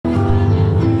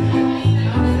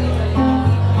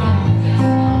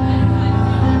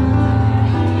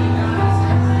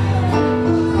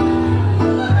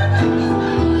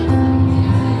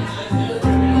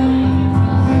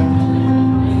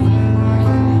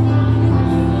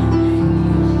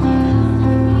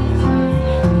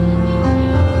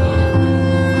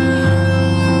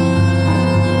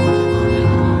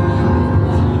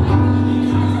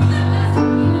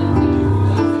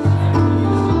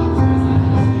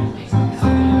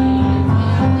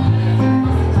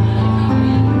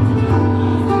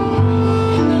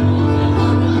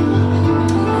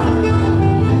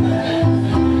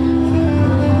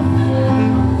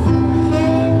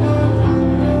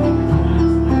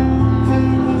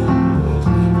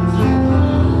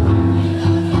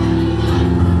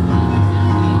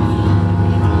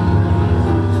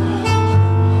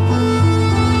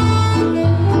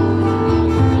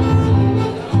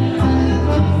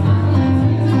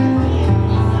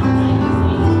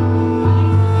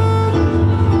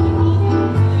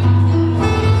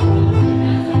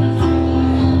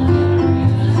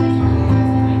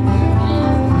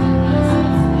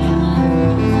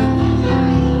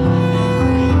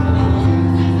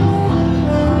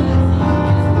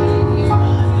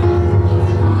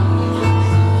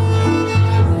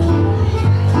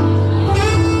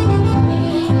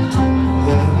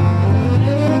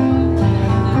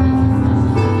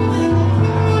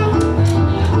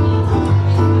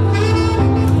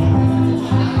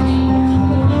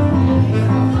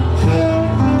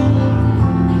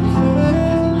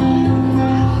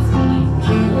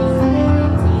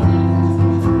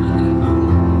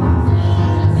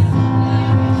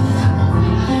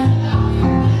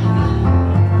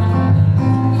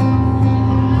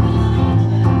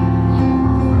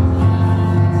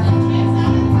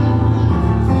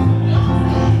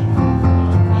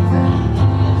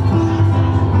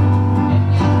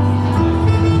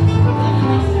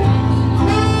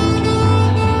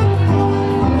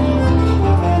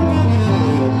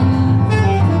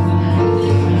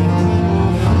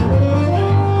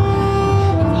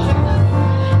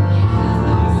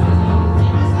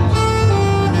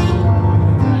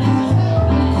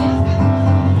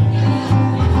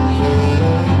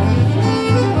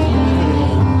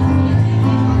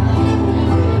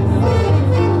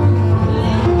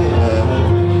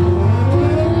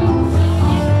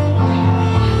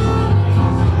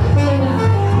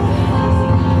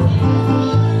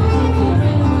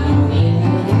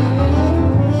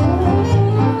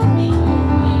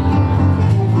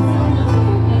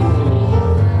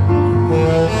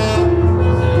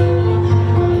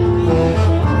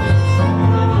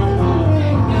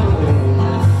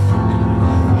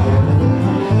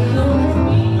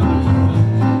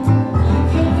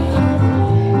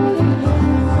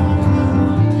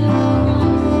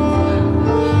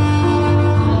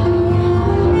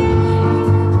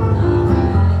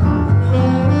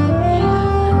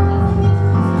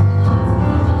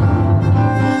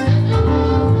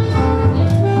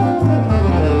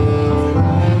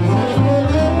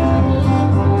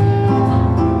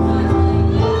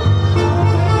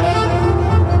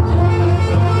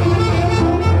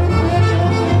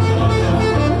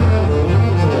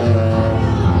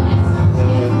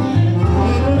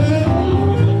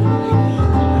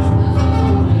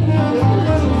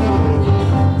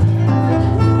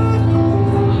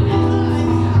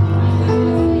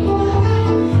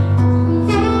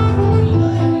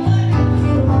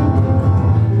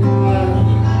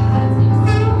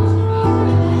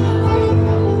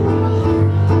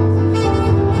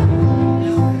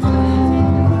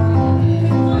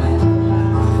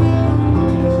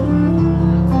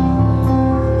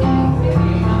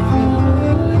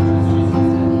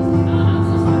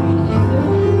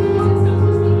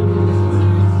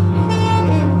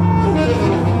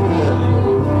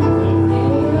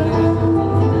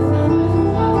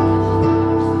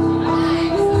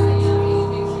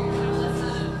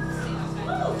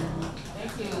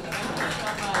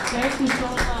Thank you so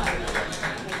much.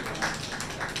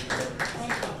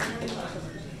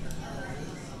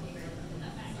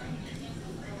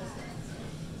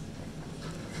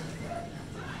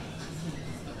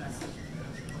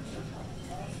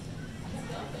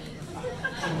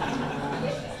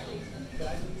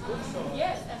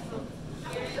 Yes, absolutely.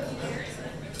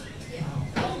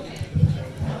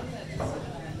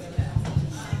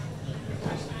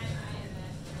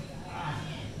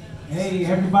 Hey,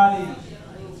 everybody.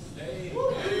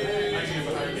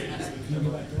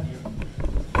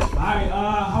 All right,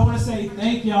 I want to say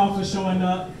thank y'all for showing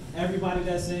up. Everybody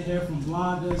that's in here, from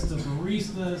blonders to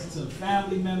baristas to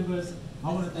family members.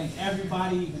 I want to thank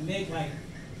everybody, even Nick. Like,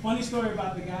 funny story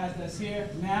about the guys that's here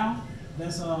now.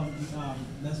 That's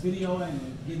videoing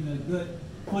and getting a good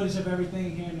footage of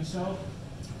everything here in the show.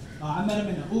 I met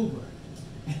him in an Uber.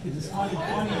 It's funny story.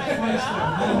 I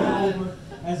met him in an Uber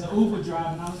as an Uber driver,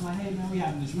 and I was like, hey man, we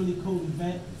having this really cool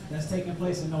event that's taking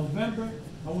place in November.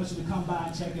 I want you to come by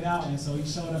and check it out. And so he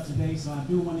showed up today. So I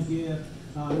do want to give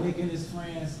Nick and his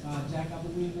friends, Jack, I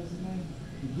believe is his name,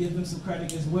 give them some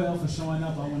credit as well for showing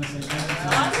up. I want to say thank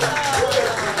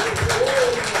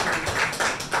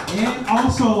you. And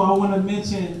also, I want to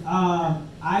mention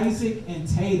Isaac and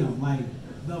Tatum. Like,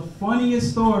 the funniest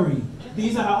story.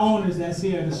 These are the owners that's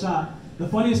here at the shop. The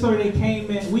funniest story,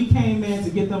 we came in to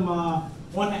get them on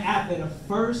the app at the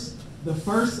first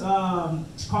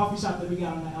coffee shop that we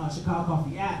got on the Chicago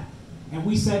Coffee app. And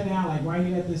we sat down like right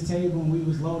here at this table and we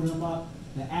was loading them up.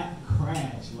 The app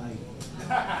crashed, like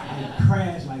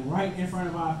right in front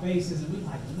of our faces. And we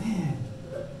like, man,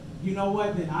 you know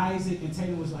what? Then Isaac and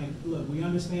Tatum was like, look, we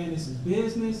understand this is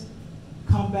business.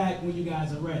 Come back when you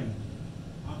guys are ready.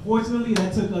 Unfortunately,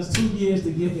 that took us 2 years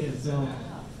to get here.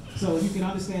 So you can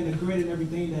understand the grit and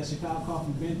everything that Chicago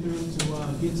Coffee been through to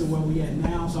get to where we at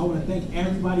now. So I want to thank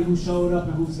everybody who showed up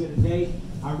and who's here today.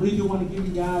 I really do want to give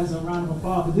you guys a round of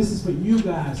applause, but this is for you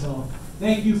guys. So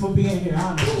thank you for being here,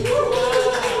 honestly.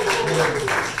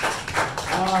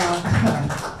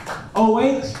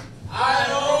 OH?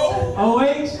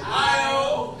 OH?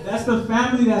 That's the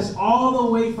family that's all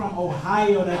the way from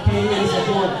Ohio that came in and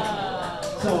supported.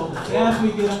 So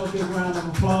definitely give them a big round of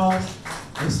applause.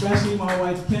 Especially my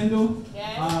wife, Kendall.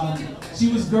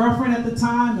 She was girlfriend at the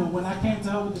time, and when I came to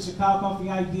her with the Chicago Coffee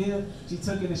idea, she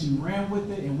took it and she ran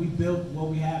with it, and we built what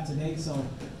we have today. So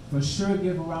for sure,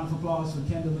 give a round of applause for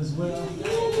Kendall as well.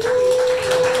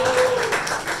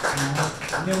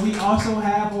 And then we also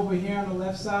have over here on the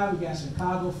left side, we got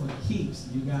Chicago for Keeps,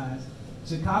 you guys.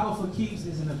 Chicago for Keeps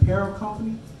is an apparel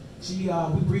company. We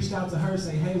reached out to her,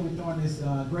 say, hey, we're throwing this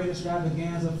great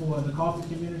extravaganza for the coffee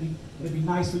community. It'd be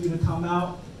nice for you to come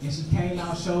out. And she came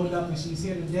out, showed up, and she's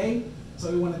here today.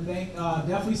 So we want to thank,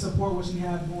 definitely support what she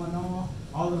has going on.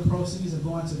 All of the proceeds are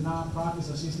going to nonprofits,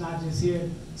 so she's not just here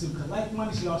to collect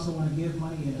money, she also want to give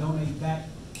money and donate back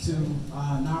to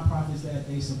nonprofits that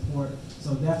they support.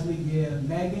 So definitely give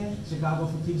Megan, Chicago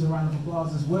for Keeps, a round of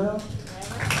applause as well.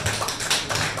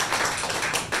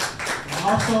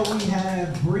 Also, we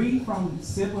have Bree from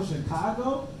Simple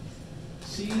Chicago.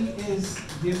 She is,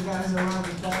 give you guys a round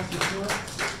of applause for sure.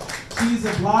 She's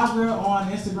a blogger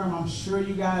on Instagram. I'm sure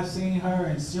you guys seen her,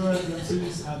 and sure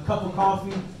she's a cup of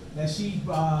coffee that she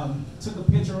took a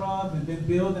picture of and been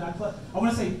building. I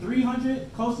want to say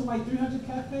 300, close to like 300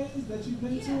 cafes that you've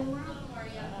been to around.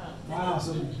 Wow,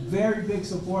 so very big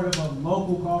supporter of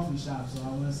local coffee shops. So I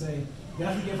want to say,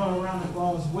 definitely give her a round of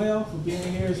applause as well for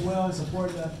being here as well and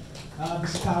supporting the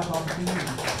Chicago coffee community.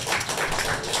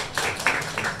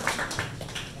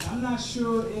 I'm not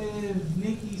sure if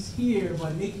Nikki's here,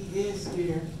 but Nikki is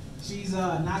here. She's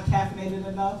not caffeinated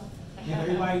enough. And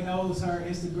everybody knows her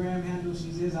Instagram handle. She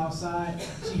is outside.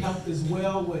 She helped as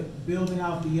well with building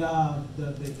out the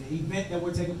event that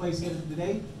we're taking place here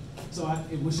today. So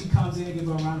when she comes in, give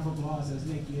her a round of applause as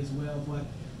Nikki as well. But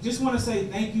just want to say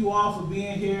thank you all for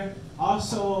being here.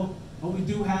 Also, when we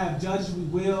do have judges, we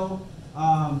will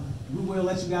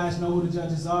let you guys know who the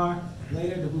judges are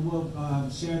later. That we will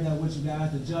share that with you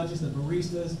guys. The judges, the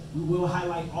baristas. We will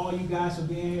highlight all you guys for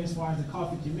being here as far as the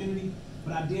coffee community.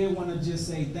 But I did want to just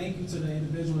say thank you to the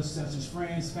individuals such as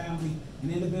friends, family,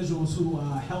 and individuals who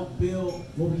helped build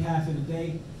what we have here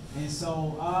today. And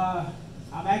so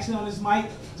I'm actually on this mic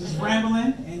just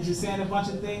rambling and just saying a bunch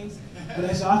of things. But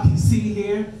as y'all can see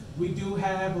here, we do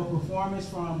have a performance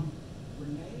from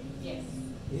Renee. Yes.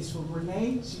 It's for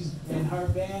Renee. She's in her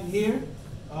band here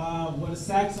with a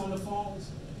sax on the phone.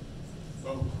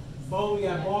 Bo, we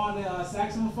got Bo on the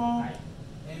sax on the phone.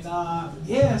 And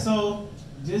yeah, so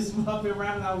just up here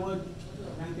rambling. I would.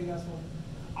 Anything else?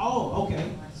 Oh,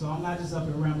 okay. So I'm not just up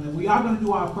here rambling. We are going to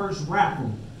do our first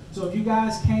raffle. So if you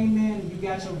guys came in and you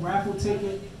got your raffle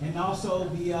ticket and also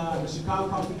the Chicago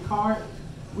Coffee card, are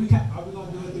we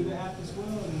gonna do it through the app as well?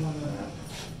 Or you wanna?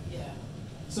 Yeah.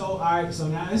 So all right. So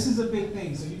now this is a big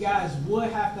thing. So you guys would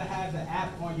have to have the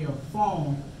app on your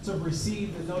phone to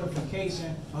receive the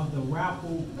notification of the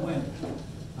raffle winner.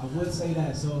 I would say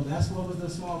that. So that's what was the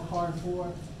small card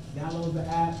for. Download the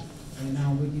app, and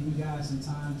now we'll give you guys some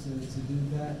time to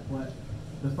do that. But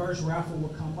the first raffle will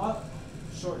come up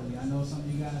shortly. I know some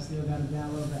of you guys still got to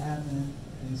download the app and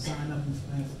sign up and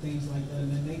things like that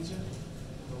in that nature.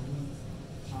 So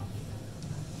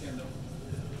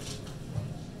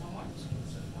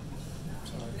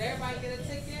Did everybody get a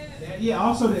ticket? yeah,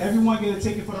 also, did everyone get a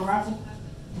ticket for the raffle?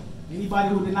 Anybody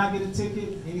who did not get a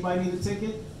ticket? Anybody need a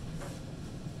ticket?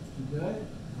 You good?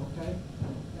 Okay. Okay.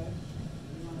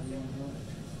 You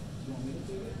want me to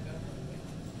ticket?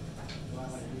 Do I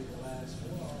like to read the last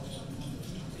four?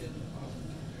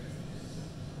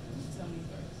 Tell me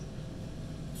first.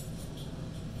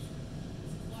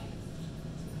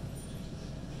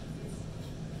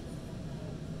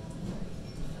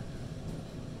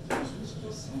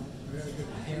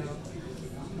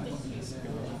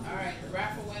 All right, the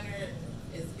raffle winner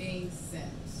is being sent.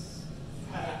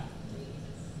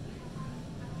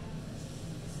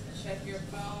 Check your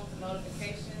phone for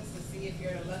notifications to see if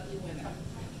you're the lucky winner.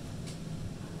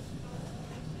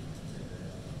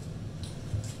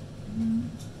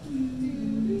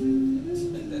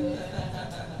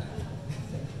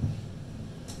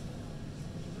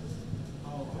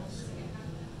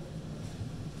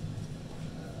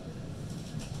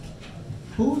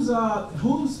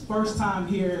 Who's first time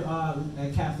here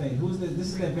at Cafe? This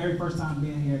is their very first time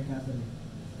being here at Cafe.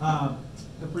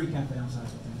 Capri Cafe, I'm sorry.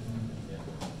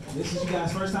 This is you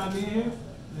guys' first time being here?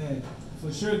 Yeah,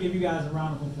 for sure give you guys a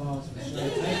round of applause for sure.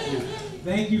 Thank you.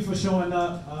 Thank you for showing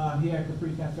up here at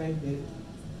Capri Cafe.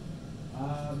 I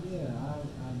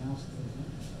announced it.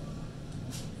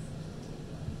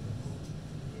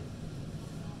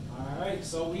 All right,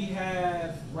 so we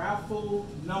have raffle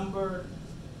number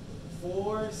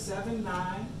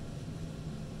 479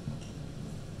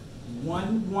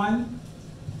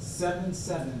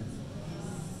 1177.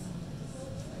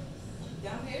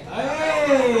 Down here?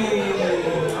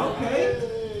 Hey!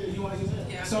 Okay. You want to get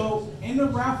Yeah. So in the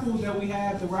raffle that we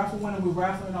have, the raffle winner, we're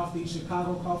raffling off these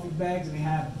Chicago coffee bags, and they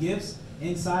have gifts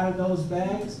inside of those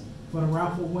bags for the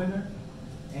raffle winner.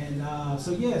 And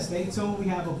so yeah, stay tuned. We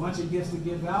have a bunch of gifts to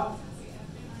give out.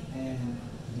 And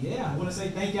yeah, I want to say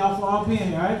thank y'all for all being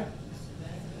here, all right?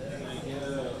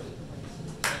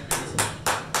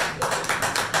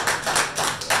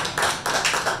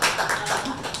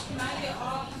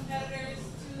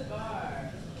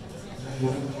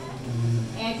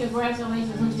 And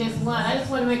congratulations who just won. I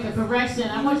just want to make a correction.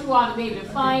 I want you all to be able to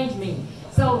find me.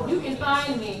 So you can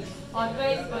find me on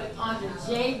Facebook under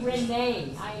J.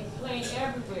 Renee. I am playing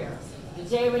everywhere. The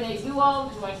J. Renee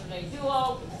Duo, Joyce Renee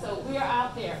Duo. So we're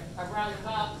out there around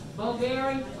about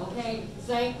Bowberry, okay?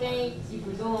 Same thing. You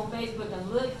can go on Facebook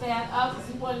and look that up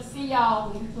if you want to see y'all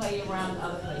when you play around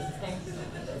other places. Thank you so much.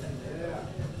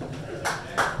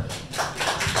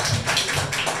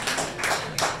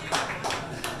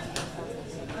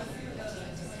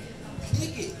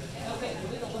 Okay,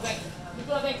 we're gonna go back. You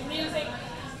go back to music?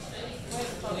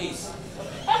 Please.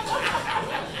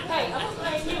 Hey, I'm gonna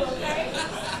play you, okay?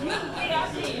 You can be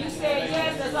out there. You said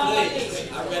yes, that's all I need.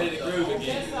 I'm ready to groove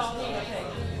again. That's all I need, okay.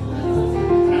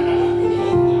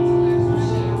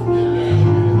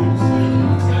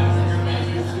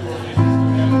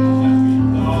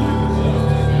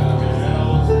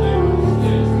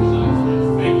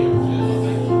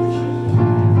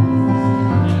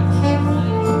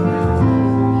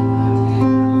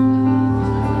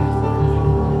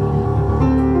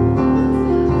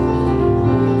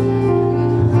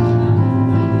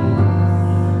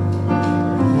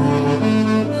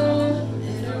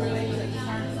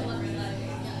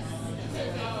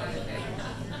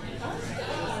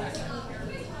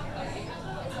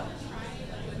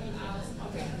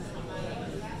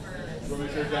 Make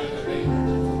sure you got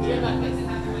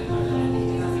it.